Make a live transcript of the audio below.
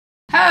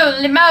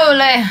Holy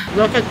moly!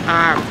 Look at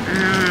that.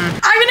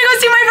 I'm gonna go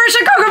see my first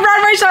Shikoku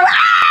Broadway show!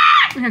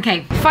 Ah!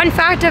 Okay, fun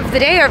fact of the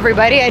day,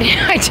 everybody.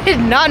 I did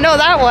not know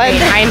that one.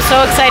 I am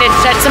so excited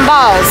to set some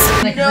balls.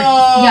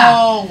 No!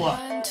 Yeah.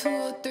 1,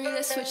 2, 3,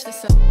 let's switch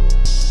this up.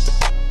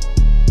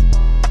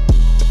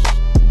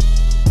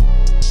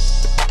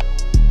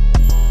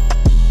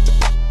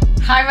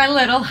 Hi, my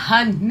little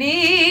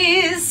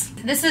honeys.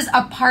 This is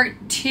a part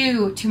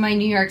 2 to my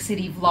New York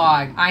City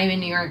vlog. I'm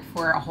in New York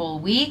for a whole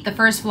week. The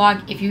first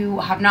vlog, if you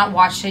have not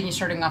watched it and you're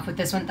starting off with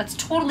this one, that's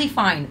totally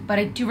fine, but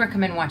I do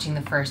recommend watching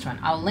the first one.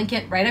 I'll link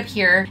it right up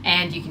here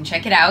and you can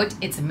check it out.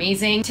 It's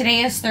amazing.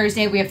 Today is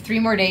Thursday. We have 3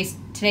 more days.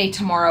 Today,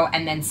 tomorrow,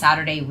 and then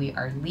Saturday we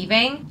are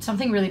leaving.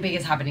 Something really big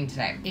is happening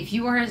today. If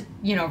you are,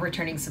 a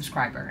returning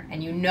subscriber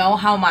and you know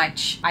how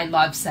much I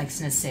love Sex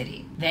and the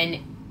City,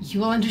 then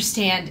you will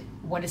understand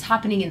what is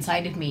happening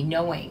inside of me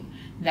knowing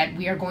that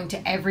we are going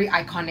to every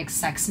iconic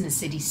Sex and the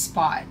City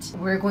spot.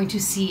 We're going to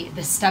see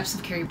the steps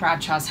of Carrie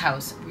Bradshaw's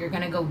house. We're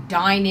gonna go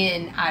dine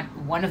in at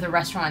one of the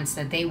restaurants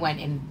that they went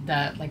in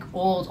the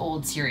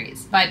old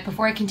series. But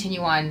before I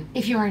continue on,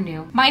 if you are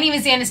new, my name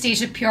is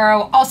Anastasia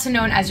Pioro, also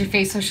known as your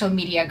face social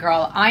media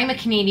girl. I'm a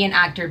Canadian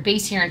actor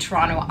based here in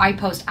Toronto. I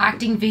post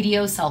acting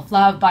videos,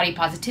 self-love, body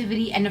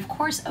positivity, and of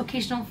course,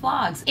 occasional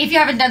vlogs. If you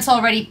haven't done so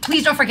already,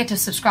 please don't forget to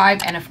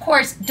subscribe. And of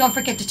course, don't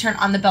forget to turn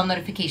on the bell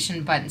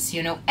notification button so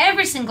you know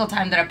every single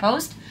time that I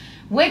post,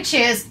 which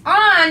is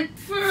on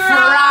Fridays.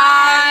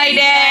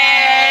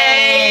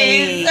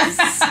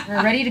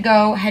 We're ready to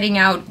go, heading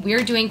out.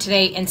 We're doing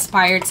today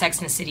inspired Sex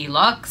and the City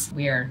looks.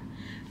 We're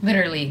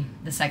literally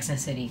the Sex and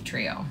the City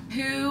trio.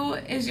 Who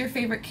is your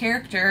favorite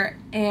character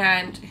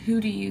and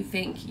who do you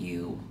think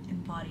you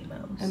embody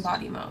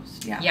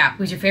most? Yeah,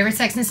 who's your favorite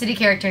Sex and the City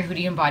character and who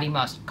do you embody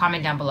most?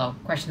 Comment down below.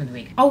 Question of the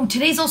week. Oh,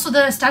 today's also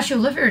the Statue of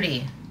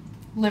Liberty.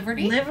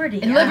 Liberty.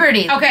 Yeah.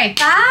 Liberty. Okay.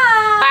 Bye.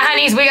 Bye,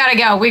 honeys. We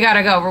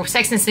gotta go.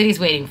 Sex and the City's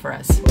waiting for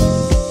us.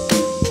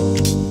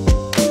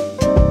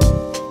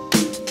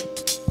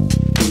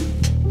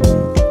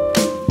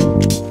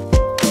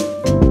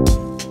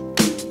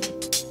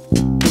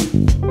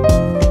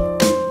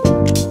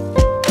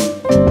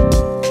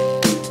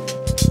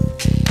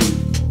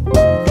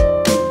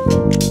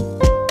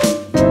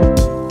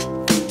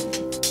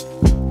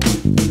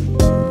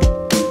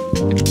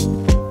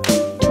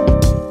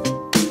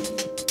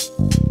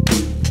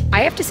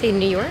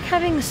 New York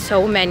having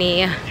so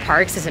many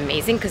parks is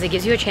amazing because it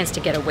gives you a chance to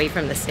get away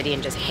from the city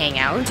and just hang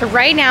out. So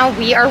right now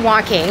we are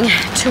walking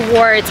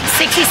towards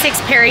 66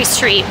 Perry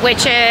Street,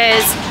 which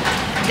is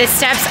the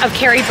steps of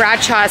Carrie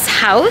Bradshaw's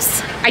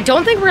house. I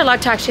don't think we're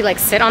allowed to actually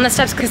sit on the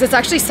steps because it's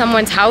actually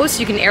someone's house.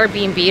 You can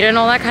Airbnb it and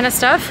all that kind of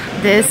stuff.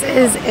 This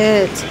is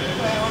it.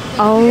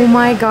 Oh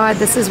my God,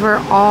 this is where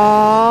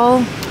all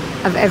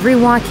of every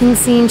walking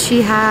scene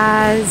she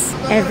has,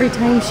 every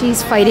time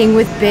she's fighting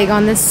with Big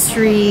on the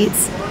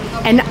streets.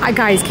 And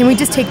guys, can we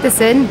just take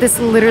this in? This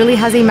literally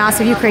has a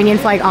massive Ukrainian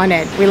flag on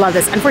it. We love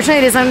this.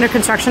 Unfortunately, it is under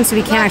construction, so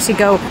we can't actually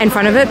go in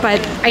front of it,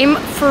 but I'm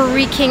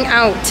freaking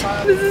out.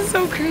 This is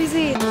so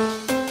crazy.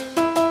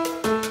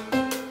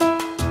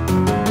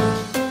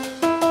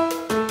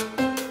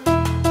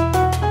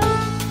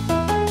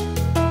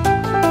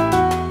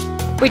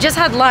 We just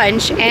had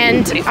lunch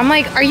and I'm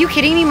like, are you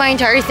kidding me? My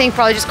entire thing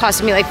probably just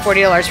costed me like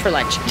 $40 for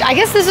lunch. I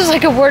guess this is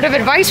like a word of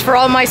advice for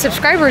all my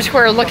subscribers who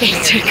are looking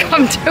to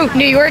come to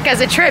New York as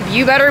a trip.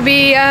 You better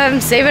be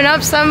saving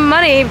up some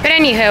money. But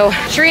anywho,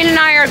 Shireen and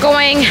I are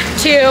going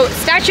to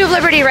Statue of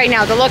Liberty right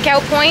now, the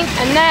lookout point,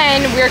 and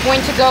then we're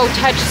going to go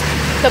touch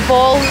the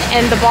bull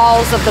and the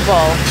balls of the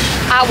bull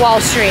at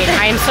Wall Street.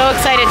 I am so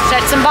excited to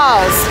touch some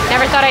balls.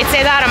 Never thought I'd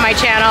say that on my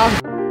channel.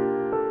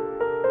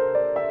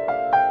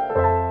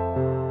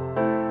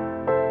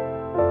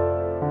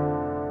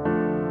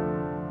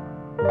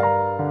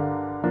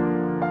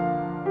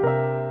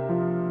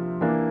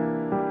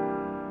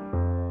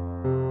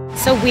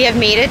 So we have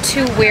made it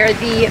to where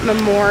the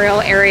memorial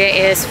area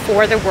is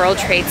for the World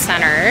Trade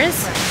Centers.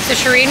 So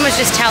Shireen was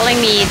just telling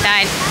me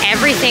that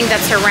everything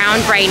that's around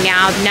right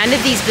now, none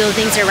of these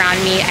buildings around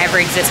me ever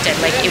existed.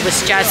 Like it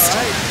was just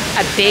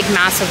a big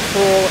massive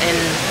hole in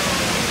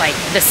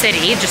the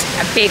city, just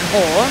a big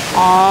hole.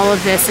 All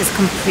of this is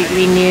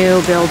completely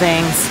new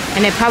buildings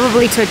and it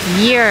probably took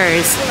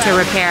years to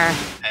repair.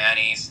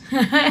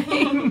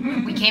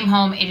 We came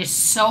home. It is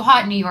so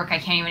hot in New York, I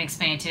can't even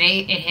explain it.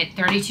 Today it hit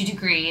 32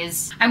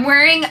 degrees. I'm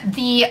wearing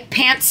the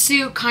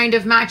pantsuit kind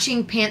of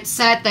matching pant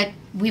set that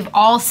we've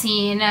all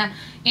seen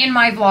in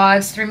my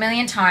vlogs 3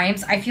 million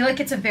times. I feel like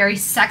it's a very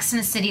Sex and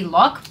the City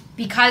look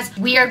because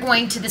we are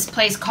going to this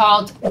place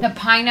called the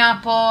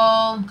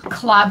Pineapple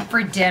Club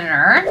for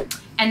dinner.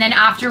 And then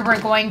after we're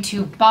going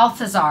to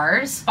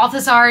Balthazar's.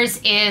 Balthazar's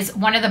is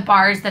one of the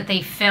bars that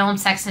they filmed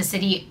Sex and the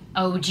City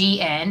OG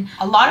in.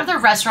 A lot of the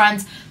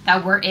restaurants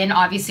that were in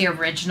obviously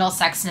original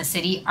Sex and the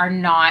City are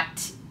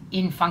not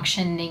in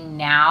functioning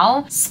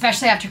now,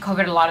 especially after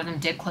COVID. A lot of them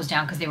did close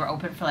down because they were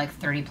open for like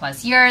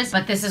 30+ years,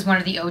 but this is one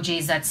of the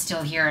OGs that's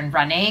still here and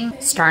running.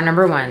 Star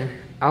number 1.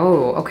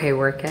 Oh, okay,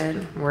 work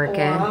it.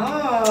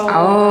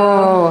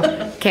 Oh,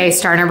 okay,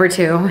 star number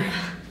 2.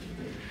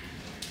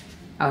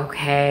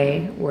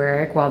 Okay,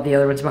 work while the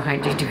other one's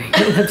behind you doing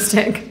your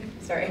lipstick.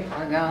 Sorry.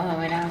 We're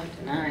going out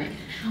tonight.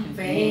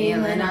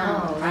 Feeling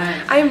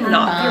alright. I'm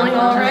not feeling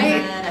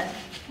alright.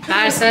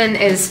 Madison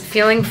is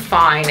feeling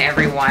fine,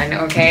 everyone,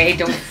 okay?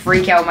 Don't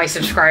freak out my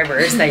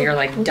subscribers that you're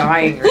like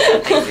dying or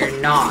something. You're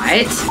not.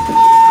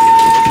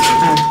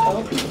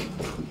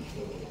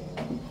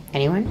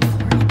 Anyone?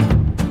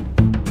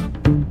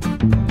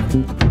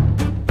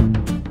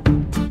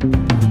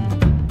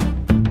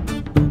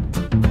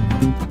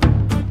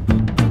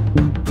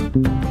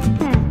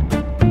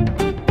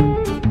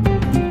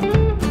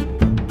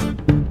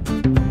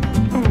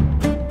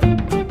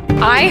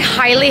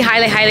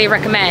 I highly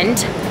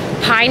recommend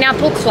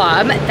Pineapple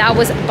Club. That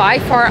was by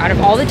far, out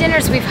of all the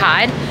dinners we've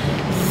had,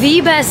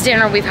 the best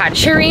dinner we've had.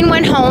 Shireen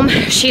went home.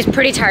 She's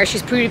pretty tired.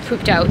 She's pretty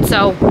pooped out.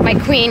 So my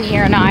queen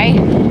here and I,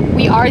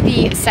 we are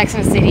the Sex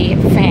and the City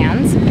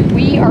fans.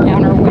 We are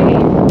on our way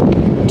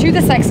to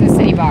the Sex and the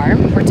City bar.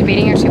 We're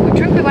debating actually what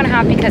drink we want to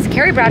have because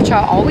Carrie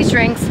Bradshaw always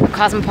drinks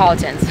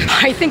Cosmopolitans.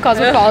 I think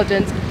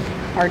Cosmopolitans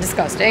are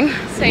disgusting.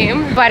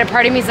 Same. But a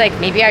part of me is like,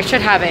 maybe I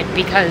should have it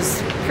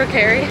because... For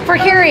Carrie. For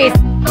Carrie.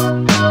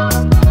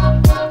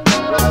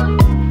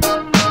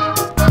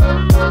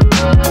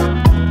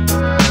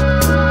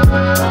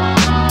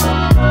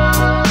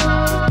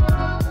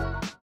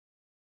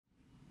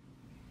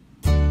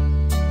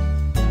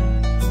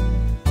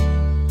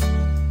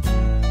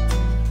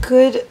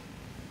 Good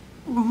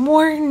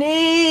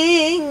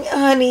morning,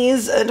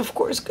 honeys, and of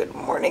course, good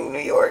morning, New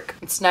York.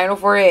 It's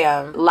 9:04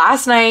 a.m.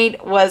 Last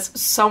night was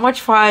so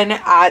much fun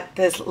at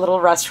this little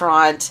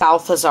restaurant,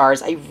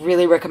 Balthazar's. I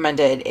really recommend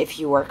it if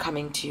you are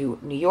coming to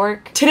New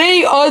York.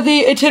 Today on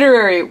the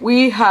itinerary,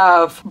 we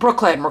have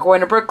Brooklyn. We're going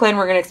to Brooklyn.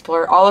 We're going to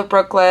explore all of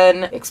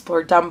Brooklyn,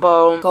 explore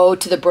Dumbo, go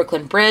to the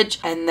Brooklyn Bridge,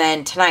 and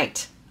then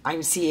tonight,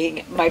 I'm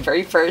seeing my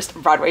very first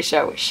Broadway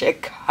show,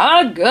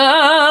 Chicago.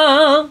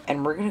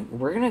 And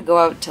we're gonna go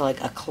out to like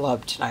a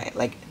club tonight,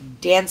 like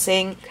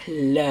dancing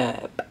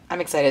club. I'm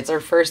excited. It's our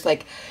first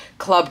like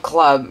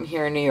club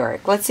here in New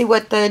York. Let's see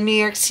what the New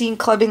York scene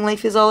clubbing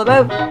life is all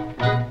about.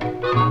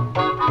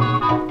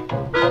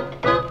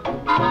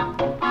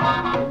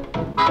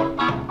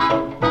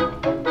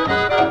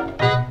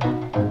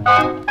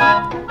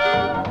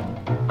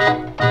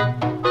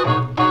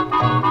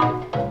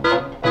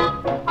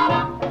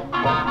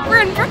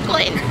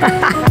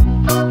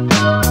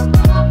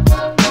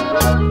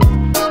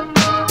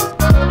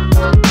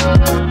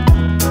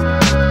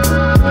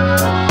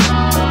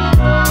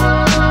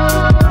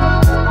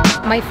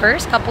 My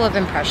first couple of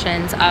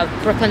impressions of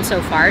Brooklyn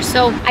so far.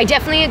 So I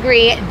definitely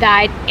agree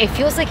that it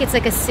feels like it's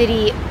like a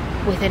city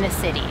within a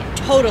city.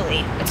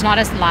 Totally. It's not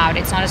as loud,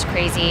 it's not as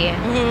crazy,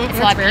 it's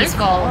a lot very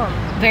peaceful. calm.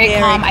 Very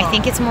calm. calm. I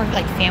think it's more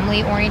like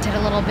family oriented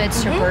a little bit,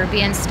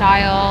 suburban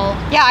style.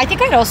 Yeah, I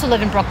think I'd also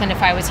live in Brooklyn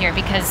if I was here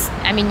because,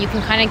 I mean, you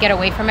can kind of get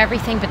away from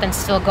everything but then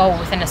still go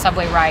within a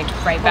subway ride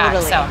right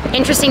back. So,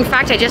 interesting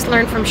fact I just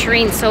learned from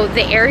Shireen. So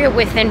the area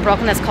within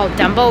Brooklyn that's called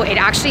Dumbo, it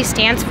actually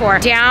stands for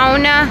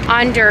Down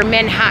Under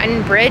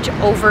Manhattan Bridge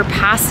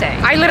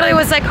Overpassing. I literally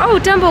was like, oh,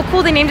 Dumbo,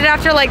 cool. They named it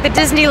after like the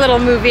Disney little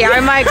movie.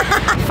 I'm like,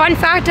 fun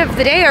fact of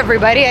the day,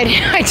 everybody.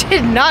 I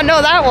did not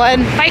know that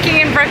one. Biking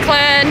in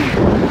Brooklyn.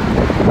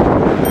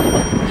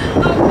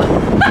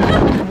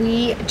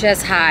 We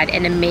just had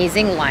an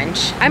amazing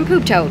lunch. I'm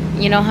pooped out,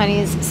 you know,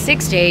 honeys.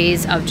 6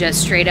 days of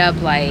just straight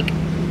up like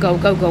go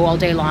all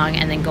day long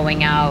and then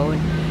going out,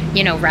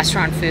 you know,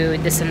 restaurant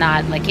food, this and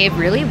that. Like it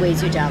really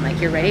weighs you down. Like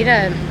you're ready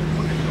to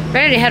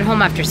head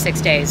home after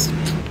 6 days.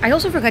 I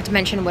also forgot to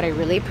mention what I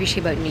really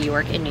appreciate about New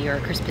York and New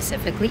Yorkers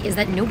specifically is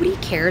that nobody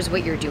cares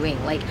what you're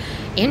doing. Like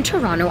in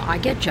Toronto, I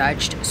get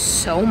judged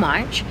so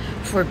much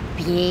for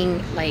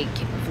being like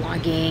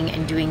vlogging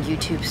and doing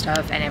YouTube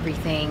stuff and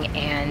everything.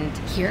 And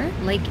here,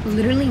 like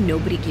literally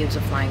nobody gives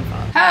a flying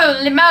fuck.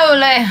 Holy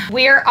moly.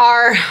 We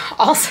are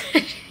also...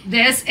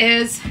 This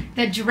is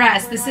the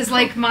dress. This is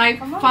like my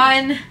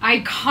fun,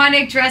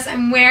 iconic dress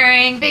I'm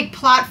wearing. Big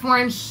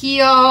platform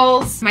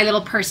heels. My little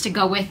purse to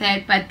go with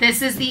it. But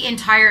this is the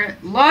entire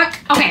look.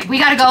 Okay, we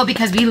gotta go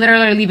because we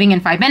literally are leaving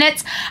in 5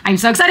 minutes. I'm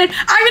so excited.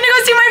 I'm gonna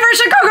go see my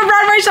first Chicago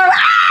Broadway show.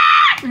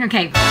 Ah!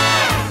 Okay.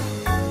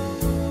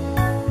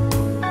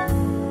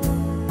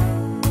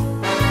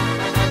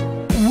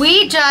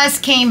 We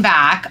just came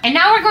back and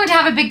now we're going to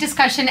have a big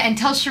discussion and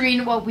tell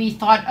Shireen what we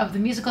thought of the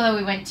musical that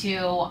we went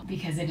to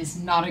because it is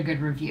not a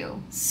good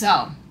review.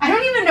 So, I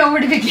don't even know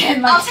where to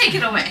begin. I'll take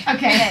it away.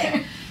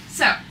 Okay.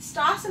 So,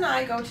 Stas and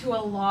I go to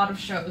a lot of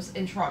shows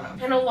in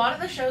Toronto. And a lot of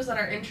the shows that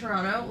are in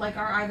Toronto like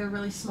are either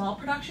really small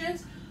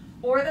productions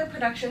or they're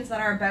productions that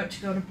are about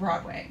to go to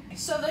Broadway.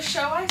 So the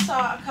show I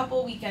saw a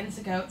couple weekends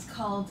ago, it's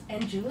called &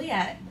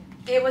 Juliet.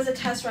 It was a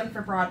test run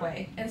for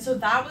Broadway, and so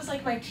that was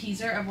like my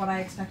teaser of what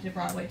I expected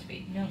Broadway to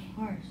be. Yeah, of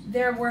course.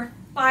 There were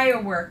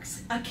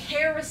fireworks, a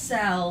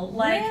carousel,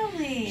 like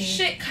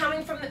shit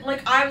coming from the,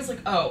 like I was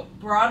like, oh,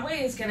 Broadway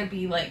is gonna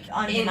be like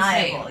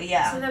undeniable, insane.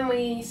 yeah. So then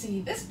we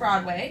see this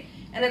Broadway,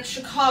 and it's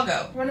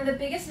Chicago. One of the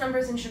biggest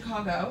numbers in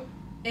Chicago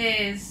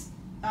is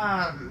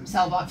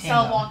Cell Block Tango.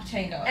 Cell Block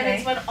Tango. And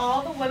it's when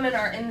all the women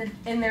are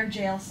in their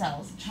jail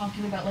cells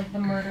talking about like the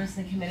murders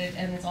they committed,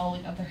 and it's all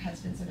like of their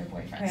husbands or their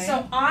boyfriends. Okay.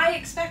 So I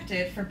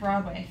expected for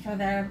Broadway for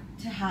them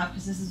to have,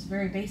 because this is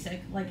very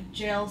basic, like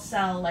jail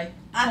cell, like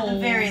At the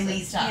very poles and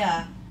least, stuff.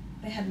 yeah.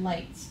 They had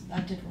lights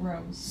that did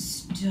rose.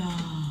 Stop.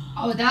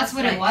 Oh, that's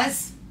what it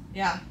was?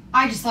 Yeah.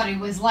 I just thought it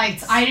was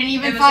lights. I didn't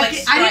even It was like I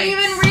didn't stripes.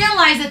 even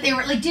realize that they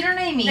were like, do you know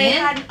what I mean? They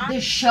had-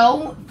 the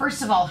show,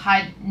 first of all,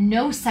 had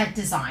no set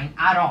design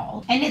at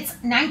all. And it's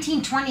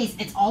 1920s.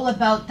 It's all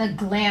about the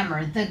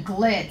glamour, the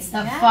glitz,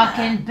 the Yeah.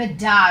 fucking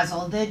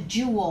bedazzle, the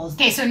jewels.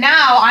 Okay, so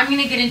now I'm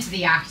gonna get into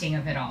the acting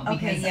of it all,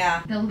 Okay, because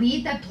yeah. the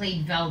lead that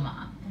played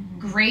Velma,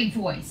 great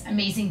voice,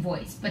 amazing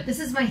voice. But this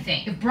is my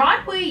thing. If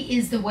Broadway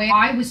is the way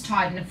I was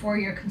taught in a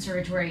 4-year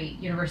conservatory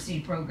university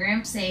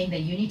program, saying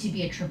that you need to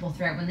be a triple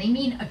threat, when they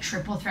mean a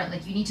triple threat,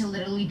 like you need to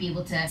literally be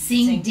able to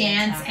sing,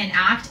 dance, and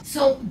act.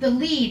 So the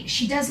lead,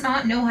 she does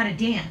not know how to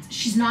dance.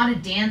 She's not a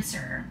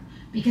dancer.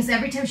 Because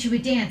every time she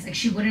would dance, like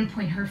she wouldn't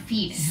point her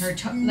feet and her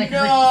toe, like her,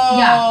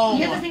 yeah.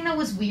 The other thing that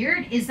was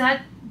weird is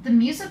that the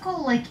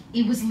musical, like,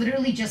 it was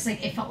literally just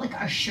like, it felt like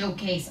a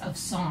showcase of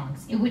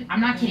songs. It would,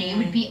 I'm not kidding, it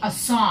would be a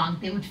song,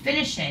 they would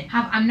finish it,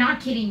 have, I'm not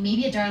kidding,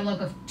 maybe a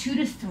dialogue of 2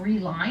 to 3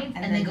 lines,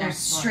 and then go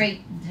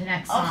straight to the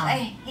next song. I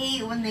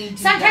hate when they do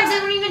Sometimes they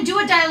don't even do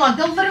a dialogue.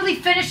 They'll literally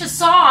finish a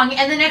song,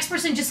 and the next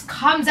person just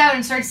comes out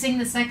and starts singing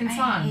the second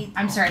song. hate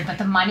I'm sorry, but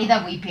the money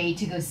that we paid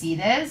to go see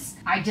this,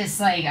 I just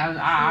like, I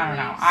don't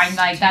know. I'm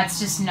like, that's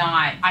just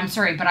not, I'm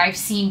sorry, but I've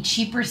seen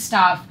cheaper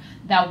stuff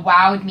that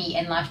wowed me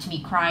and left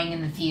me crying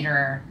in the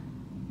theater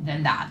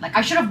than that. Like,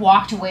 I should have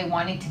walked away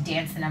wanting to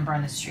dance the number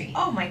on the street.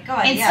 Oh my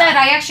god, Instead,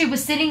 I actually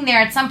was sitting there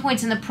at some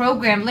points in the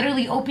program,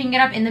 literally opening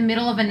it up in the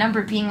middle of a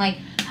number, being like,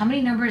 how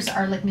many numbers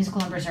are, like,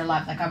 musical numbers are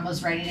left? Like, I'm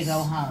almost ready to go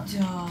home.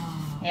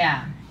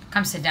 Yeah.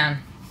 Come sit down.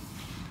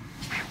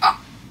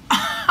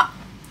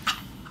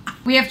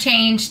 We have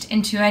changed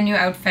into a new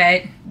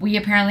outfit. We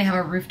apparently have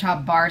a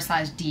rooftop bar /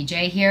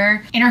 DJ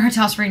here in our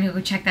hotel, so we're gonna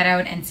go check that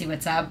out and see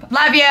what's up.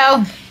 Love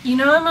you! You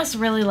know, I must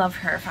really love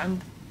her if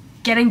I'm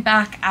getting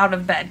back out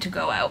of bed to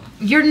go out.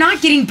 You're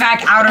not getting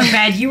back out of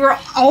bed. You were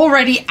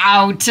already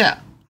out.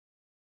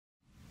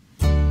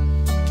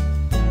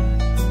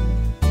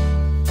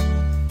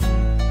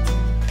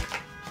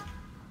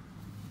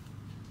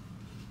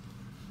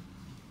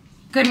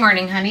 Good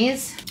morning,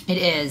 honeys. It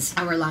is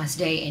our last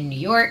day in New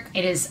York.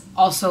 It is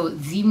also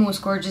the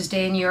most gorgeous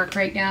day in New York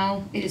right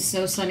now. It is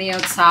so sunny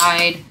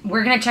outside.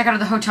 We're gonna check out of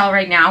the hotel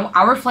right now.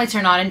 Our flights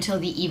are not until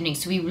the evening,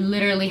 so we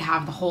literally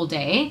have the whole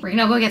day. We're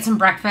gonna go get some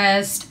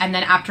breakfast, and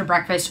then after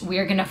breakfast, we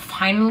are gonna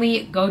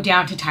finally go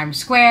down to Times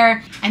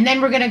Square, and then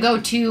we're gonna go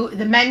to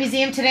the Met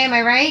Museum today, am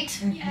I right?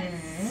 Yes.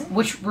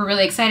 Which we're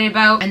really excited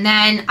about. And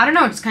then, I don't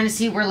know, just kind of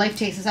see where life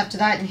takes us after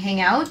that and hang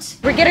out.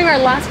 We're getting our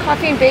last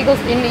coffee and bagels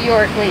in New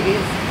York,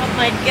 ladies. Oh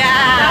my god.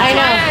 I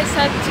know. I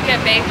said to get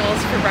bagels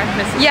for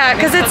breakfast. Yeah,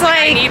 'cause it's like-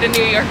 I need a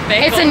New York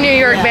bagel. It's a New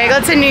York bagel.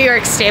 It's a New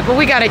York staple.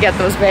 We gotta get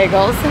those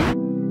bagels.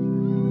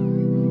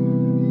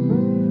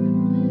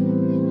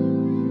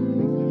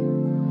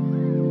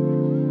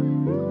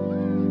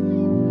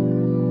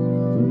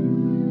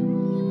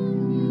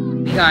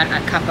 We got a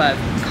cup of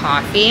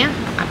coffee,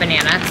 a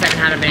banana, because I haven't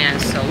had a banana in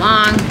so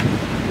long,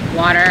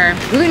 water,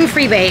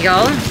 gluten-free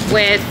bagel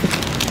with,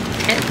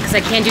 because I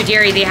can't do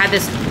dairy, they had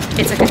this,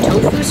 it's like a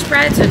tofu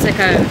spread, so it's like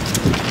a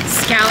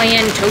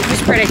scallion tofu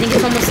spread. I think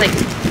it's almost like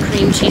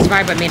cream cheese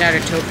vibe, but made out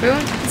of tofu.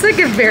 It's like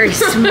a very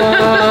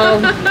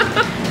small,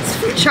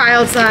 it's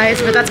child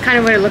size, but that's kind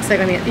of what it looks like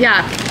on the,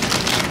 yeah.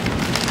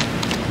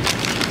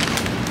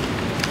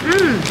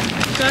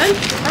 Good?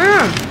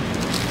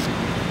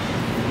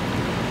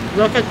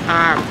 Look at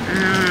that.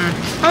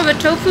 Oh, the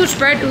tofu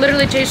spread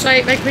literally tastes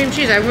like cream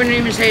cheese. I wouldn't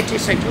even say it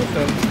tastes like tofu.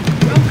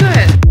 Oh,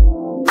 good.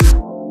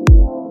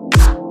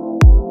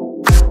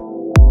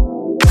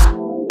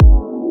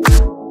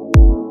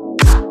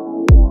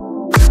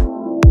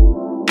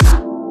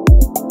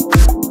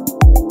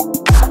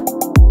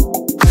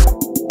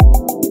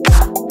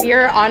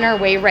 We're on our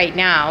way right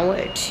now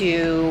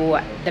to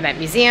the Met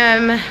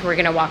Museum. We're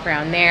gonna walk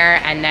around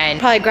there and then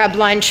probably grab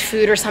lunch,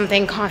 food or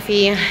something,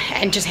 coffee,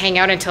 and just hang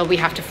out until we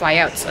have to fly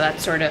out. So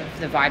that's sort of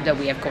the vibe that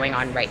we have going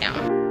on right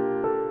now.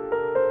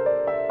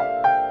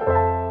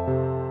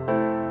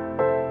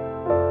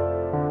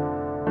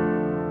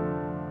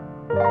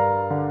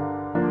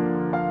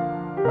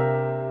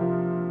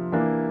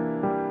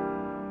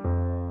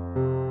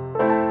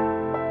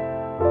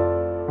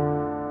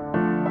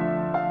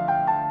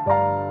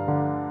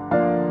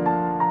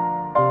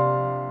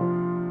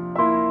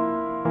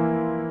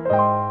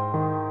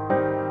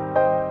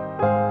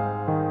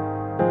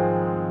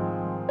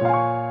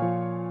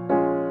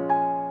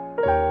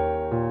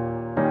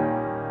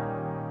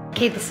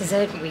 Okay, this is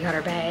it. We got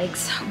our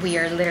bags. We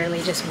are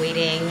literally just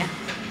waiting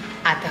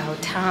at the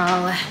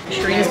hotel.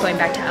 Sharina's going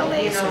back to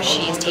LA, so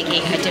she's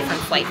taking a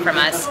different flight from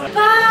us.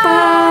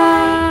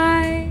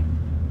 Bye!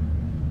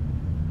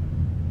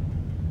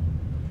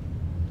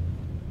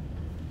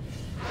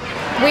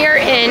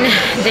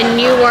 the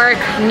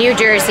Newark, New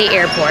Jersey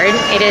airport.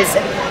 It is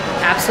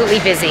absolutely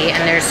busy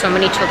and there's so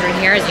many children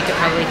here, as you can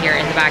probably hear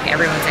in the back.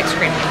 Everyone's like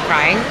screaming and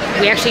crying.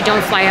 We actually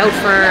don't fly out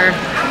for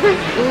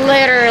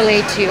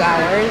literally 2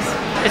 hours.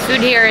 The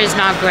food here is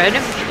not good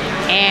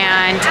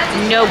and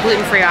no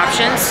gluten-free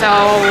options, so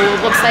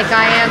looks like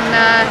I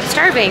am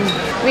starving.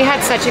 We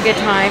had such a good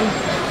time.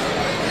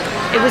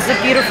 It was a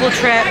beautiful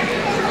trip.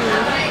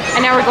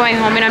 And now we're going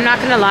home, and I'm not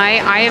gonna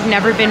lie, I have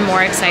never been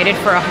more excited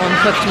for a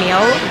home-cooked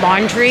meal,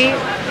 laundry,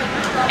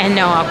 and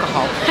no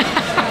alcohol.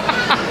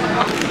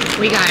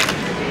 We got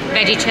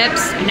veggie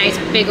chips, a nice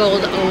big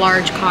old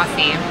large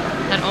coffee.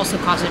 That also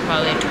costed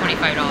probably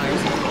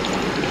 $25.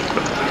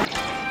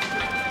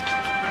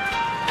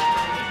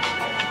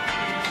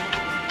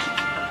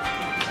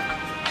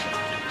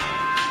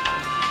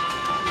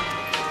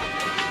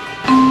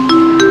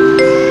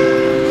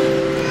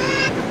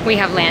 We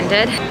have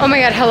landed. Oh my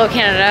God, hello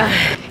Canada.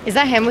 Is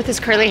that him with his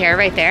curly hair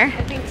right there?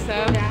 I think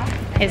so.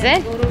 Is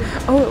it?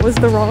 Oh, it was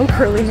the wrong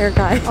curly hair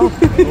guy. Let's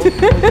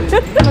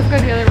go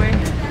the other way.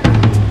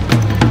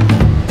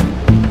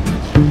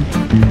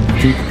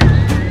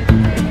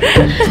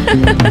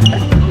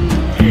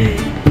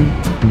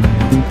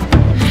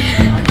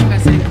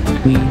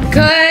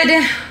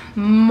 Good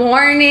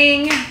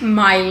morning,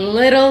 my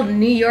little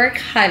New York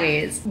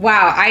honeys.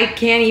 Wow, I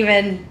can't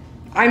even,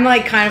 I'm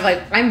like kind of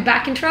like, I'm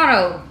back in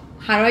Toronto.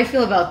 How do I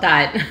feel about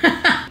that?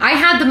 I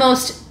had the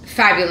most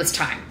fabulous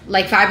time.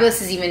 Like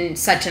fabulous is even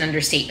such an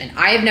understatement.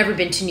 I have never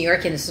been to New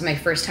York and this is my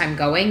first time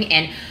going,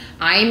 and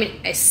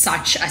I'm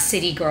such a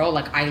city girl.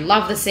 Like I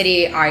love the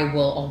city. I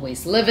will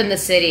always live in the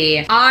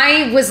city.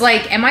 I was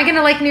like, am I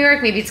gonna like New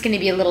York? Maybe it's gonna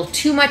be a little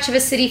too much of a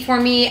city for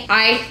me.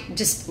 I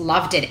just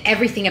loved it.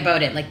 Everything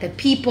about it. Like the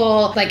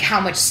people, like how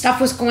much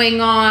stuff was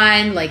going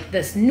on, like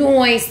this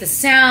noise, the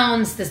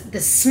sounds, the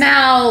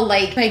smell,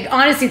 like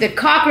honestly the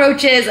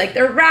cockroaches, like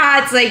the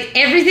rats, like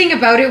everything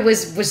about it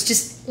was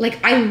just like,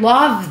 I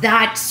love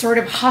that sort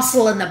of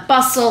hustle and the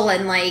bustle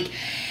and like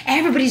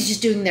everybody's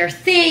just doing their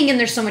thing and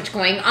there's so much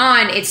going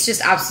on. It's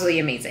just absolutely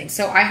amazing.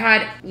 So I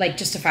had like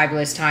just a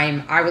fabulous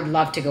time. I would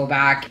love to go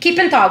back. Keep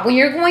in thought, when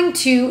you're going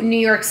to New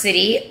York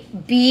City,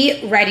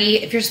 be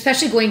ready. If you're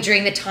especially going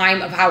during the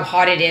time of how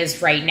hot it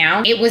is right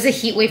now, it was a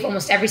heat wave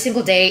almost every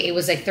single day. It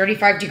was like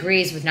 35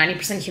 degrees with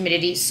 90%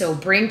 humidity. So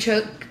bring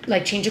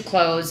change of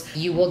clothes.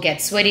 You will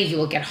get sweaty, you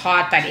will get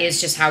hot. That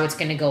is just how it's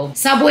gonna go.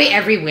 Subway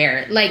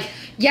everywhere. Like,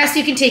 yes,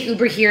 you can take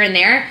Uber here and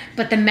there,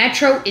 but the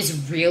metro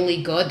is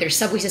really good. Their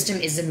subway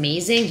system is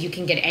amazing. You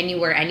can get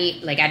anywhere, at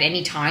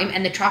any time.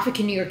 And the traffic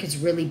in New York is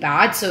really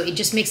bad. So it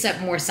just makes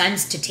more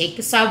sense to take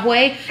the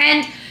subway.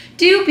 And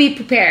do be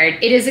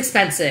prepared. It is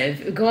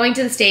expensive. Going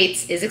to the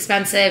States is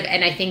expensive.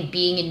 And I think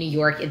being in New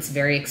York, it's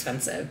very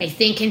expensive. I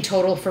think in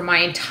total for my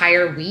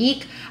entire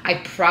week, I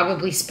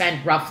probably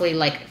spent roughly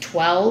like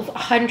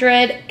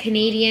 1,200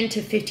 Canadian to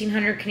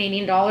 1,500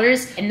 Canadian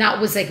dollars. And that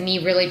was like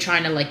me really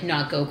trying to like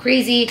not go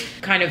crazy.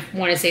 Kind of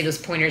want to say those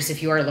pointers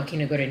if you are looking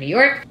to go to New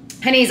York.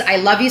 Honeys, I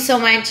love you so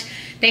much.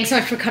 Thanks so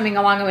much for coming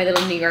along on my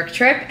little New York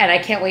trip, and I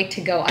can't wait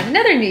to go on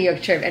another New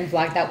York trip and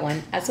vlog that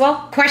one as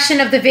well. Question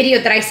of the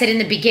video that I said in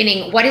the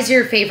beginning, what is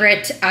your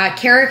favorite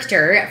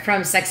character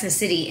from Sex and the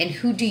City, and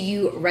who do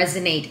you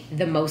resonate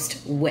the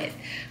most with?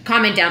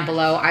 Comment down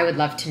below, I would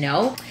love to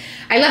know.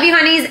 I love you,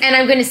 honeys, and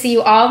I'm gonna see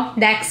you all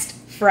next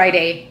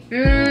Friday.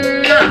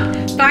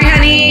 Mwah. Bye,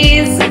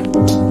 honeys.